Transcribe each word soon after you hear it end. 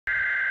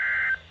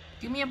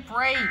Give me a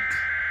break.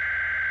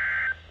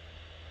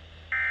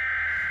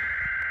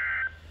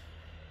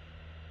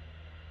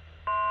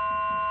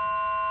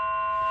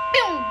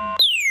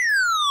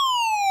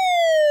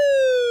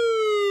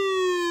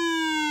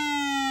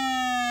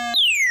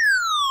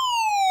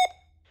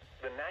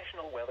 The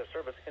National Weather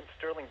Service in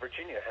Sterling,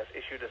 Virginia has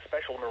issued a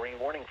special marine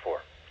warning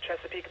for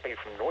Chesapeake Bay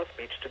from North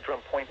Beach to Drum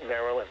Point,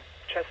 Maryland,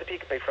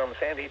 Chesapeake Bay from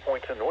Sandy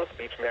Point to North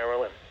Beach,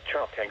 Maryland,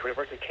 Choptank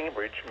River to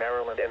Cambridge,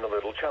 Maryland, and the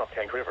Little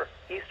Choptank River,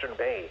 Eastern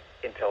Bay,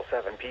 until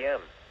 7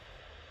 p.m.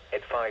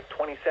 At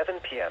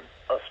 5:27 p.m.,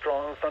 a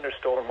strong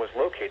thunderstorm was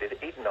located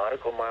 8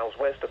 nautical miles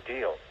west of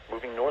Deal,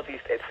 moving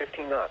northeast at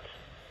 15 knots.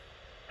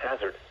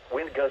 Hazard,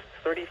 wind gusts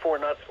 34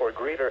 knots or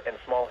greater and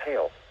small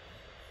hail.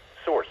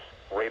 Source,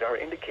 radar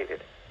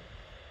indicated.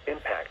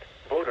 Impact,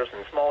 boaters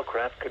and small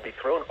craft could be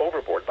thrown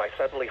overboard by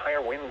suddenly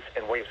higher winds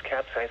and waves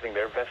capsizing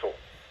their vessel.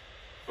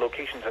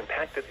 Locations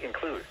impacted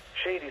include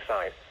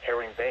Shadyside,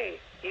 Herring Bay,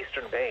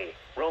 Eastern Bay,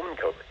 Roman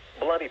Cove,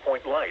 Bloody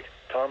Point Light,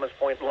 Thomas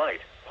Point Light,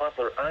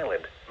 Poplar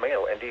Island,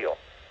 Mayo and Deal.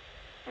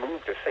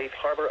 Move to safe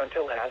harbor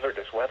until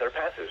hazardous weather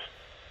passes.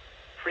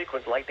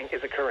 Frequent lightning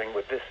is occurring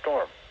with this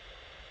storm.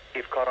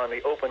 If caught on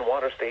the open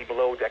water, stay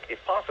below deck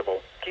if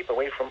possible. Keep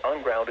away from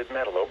ungrounded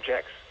metal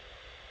objects.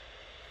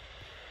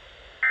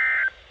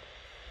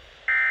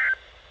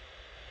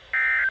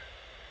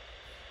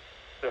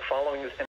 The following is